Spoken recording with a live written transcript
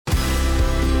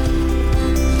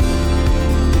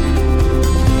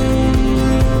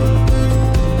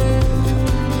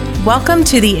Welcome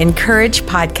to the Encourage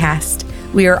podcast.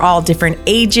 We are all different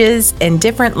ages and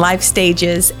different life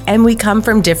stages, and we come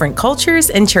from different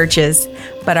cultures and churches,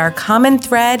 but our common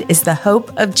thread is the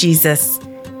hope of Jesus.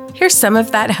 Here's some of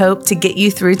that hope to get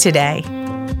you through today.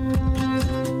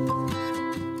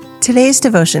 Today's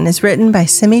devotion is written by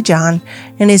Simi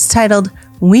and is titled,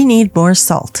 We Need More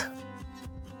Salt.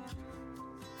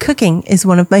 Cooking is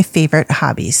one of my favorite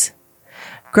hobbies.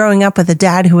 Growing up with a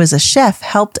dad who was a chef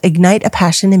helped ignite a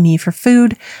passion in me for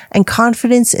food and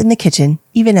confidence in the kitchen,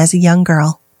 even as a young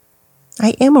girl.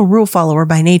 I am a rule follower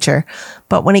by nature,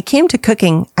 but when it came to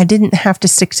cooking, I didn't have to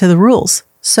stick to the rules,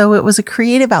 so it was a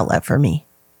creative outlet for me.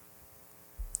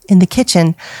 In the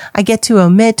kitchen, I get to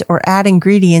omit or add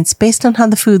ingredients based on how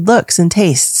the food looks and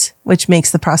tastes, which makes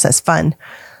the process fun.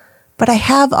 But I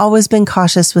have always been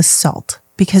cautious with salt,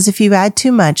 because if you add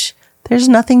too much, there's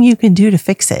nothing you can do to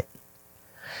fix it.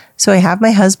 So I have my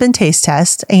husband taste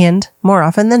test, and more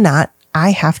often than not,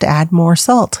 I have to add more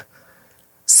salt.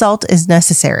 Salt is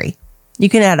necessary. You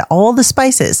can add all the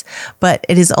spices, but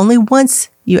it is only once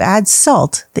you add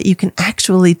salt that you can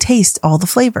actually taste all the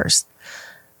flavors.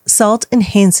 Salt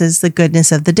enhances the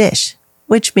goodness of the dish,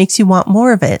 which makes you want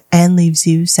more of it and leaves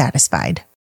you satisfied.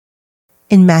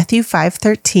 In Matthew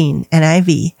 5:13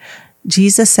 NIV,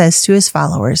 Jesus says to his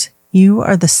followers, "You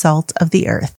are the salt of the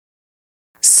earth."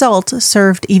 Salt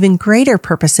served even greater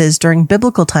purposes during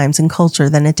biblical times and culture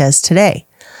than it does today.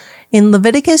 In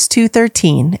Leviticus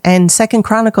 2:13 and 2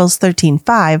 Chronicles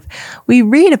 13:5, we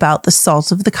read about the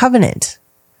salt of the covenant.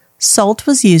 Salt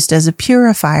was used as a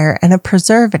purifier and a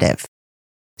preservative.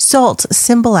 Salt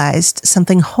symbolized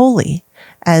something holy,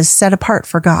 as set apart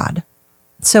for God.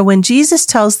 So when Jesus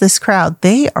tells this crowd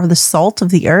they are the salt of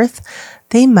the earth,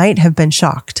 they might have been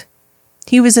shocked.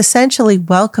 He was essentially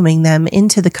welcoming them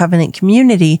into the covenant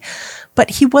community, but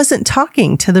he wasn't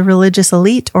talking to the religious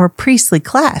elite or priestly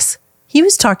class. He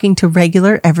was talking to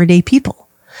regular, everyday people.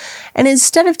 And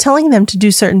instead of telling them to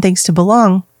do certain things to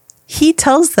belong, he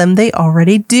tells them they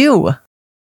already do.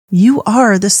 You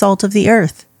are the salt of the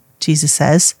earth, Jesus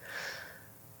says.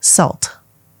 Salt.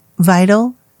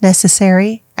 Vital,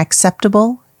 necessary,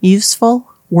 acceptable, useful,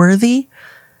 worthy.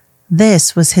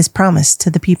 This was his promise to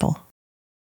the people.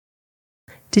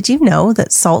 Did you know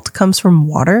that salt comes from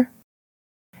water?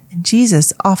 And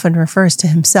Jesus often refers to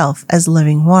himself as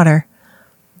living water.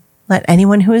 Let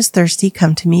anyone who is thirsty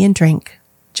come to me and drink.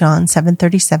 John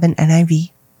 7:37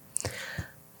 NIV.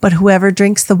 But whoever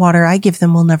drinks the water I give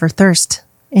them will never thirst.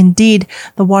 Indeed,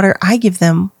 the water I give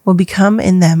them will become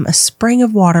in them a spring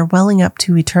of water welling up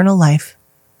to eternal life.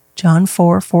 John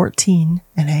 4:14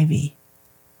 NIV.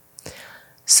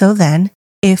 So then,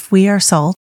 if we are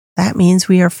salt, that means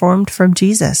we are formed from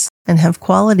Jesus and have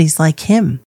qualities like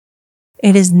him.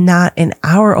 It is not in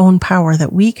our own power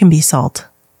that we can be salt,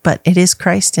 but it is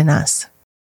Christ in us.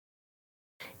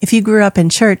 If you grew up in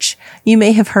church, you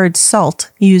may have heard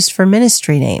SALT used for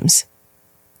ministry names.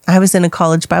 I was in a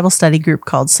college Bible study group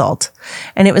called SALT,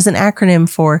 and it was an acronym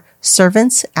for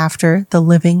Servants After the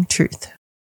Living Truth.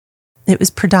 It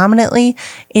was predominantly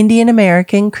Indian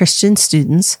American Christian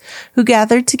students who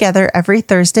gathered together every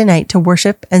Thursday night to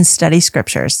worship and study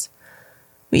scriptures.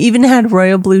 We even had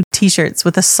royal blue t-shirts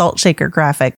with a salt shaker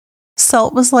graphic.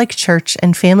 Salt was like church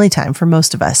and family time for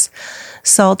most of us.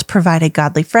 Salt provided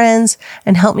godly friends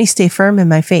and helped me stay firm in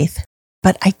my faith.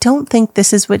 But I don't think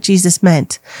this is what Jesus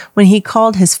meant when he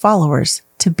called his followers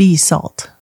to be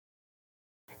salt.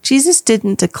 Jesus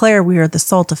didn't declare we are the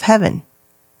salt of heaven.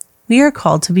 We are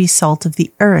called to be salt of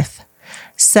the earth,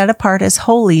 set apart as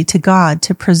holy to God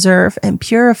to preserve and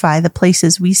purify the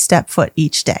places we step foot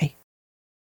each day.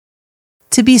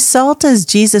 To be salt as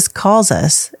Jesus calls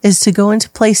us is to go into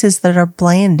places that are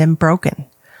bland and broken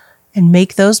and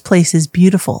make those places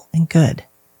beautiful and good.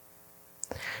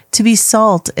 To be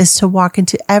salt is to walk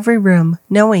into every room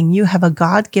knowing you have a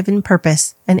God-given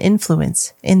purpose and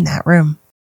influence in that room.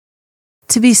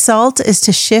 To be salt is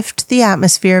to shift the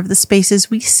atmosphere of the spaces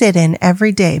we sit in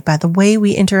every day by the way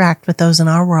we interact with those in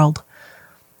our world.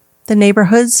 The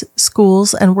neighborhoods,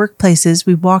 schools, and workplaces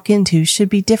we walk into should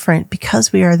be different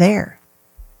because we are there.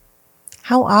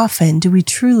 How often do we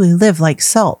truly live like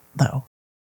salt, though?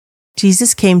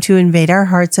 Jesus came to invade our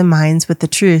hearts and minds with the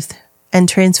truth and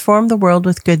transform the world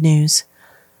with good news.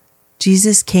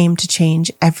 Jesus came to change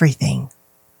everything.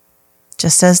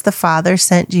 Just as the Father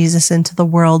sent Jesus into the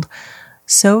world,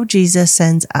 so Jesus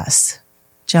sends us.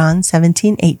 John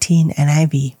 17:18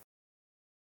 NIV.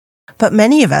 But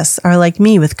many of us are like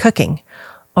me with cooking,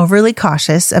 overly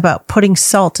cautious about putting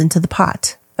salt into the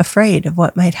pot, afraid of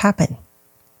what might happen.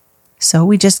 So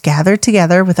we just gather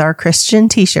together with our Christian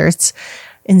t-shirts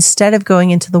instead of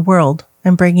going into the world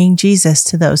and bringing Jesus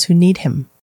to those who need him.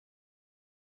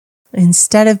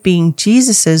 Instead of being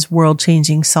Jesus's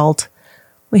world-changing salt,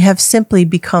 we have simply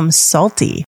become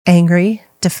salty, angry,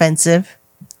 defensive,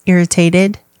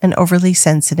 irritated, and overly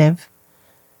sensitive.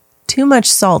 Too much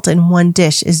salt in one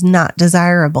dish is not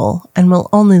desirable and will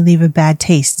only leave a bad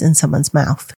taste in someone's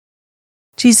mouth.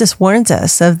 Jesus warns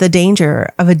us of the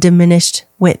danger of a diminished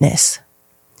witness.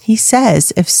 He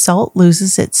says if salt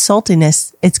loses its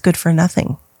saltiness, it's good for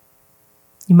nothing.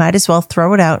 You might as well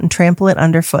throw it out and trample it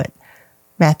underfoot.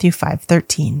 Matthew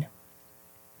 5:13.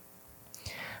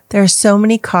 There are so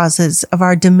many causes of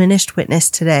our diminished witness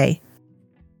today.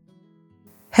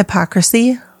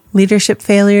 Hypocrisy, leadership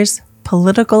failures,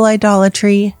 political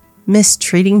idolatry,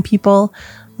 mistreating people,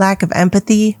 lack of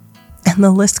empathy, and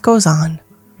the list goes on.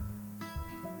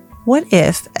 What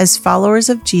if, as followers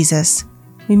of Jesus,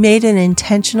 we made an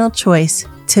intentional choice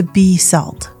to be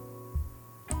salt?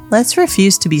 Let's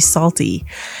refuse to be salty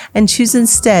and choose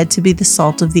instead to be the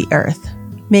salt of the earth,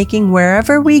 making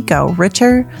wherever we go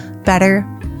richer, better,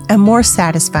 and more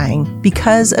satisfying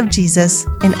because of Jesus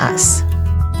in us.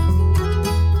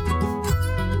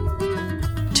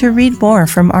 To read more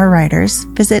from our writers,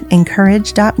 visit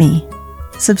encourage.me.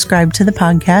 Subscribe to the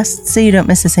podcast so you don't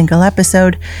miss a single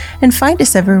episode, and find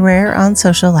us everywhere on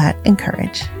social at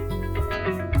Encourage.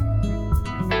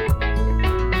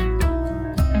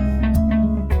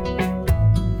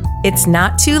 It's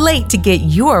not too late to get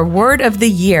your word of the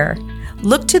year.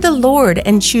 Look to the Lord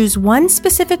and choose one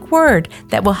specific word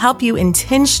that will help you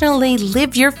intentionally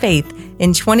live your faith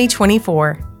in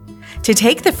 2024. To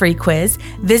take the free quiz,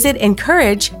 visit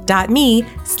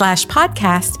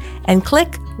encourage.me/podcast and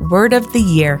click Word of the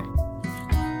Year.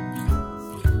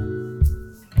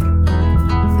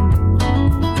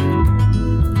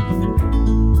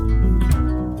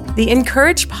 The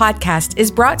Encourage podcast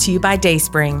is brought to you by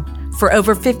Dayspring. For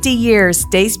over 50 years,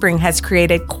 Dayspring has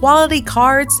created quality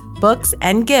cards, books,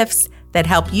 and gifts that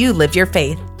help you live your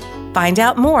faith. Find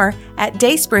out more at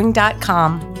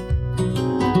dayspring.com.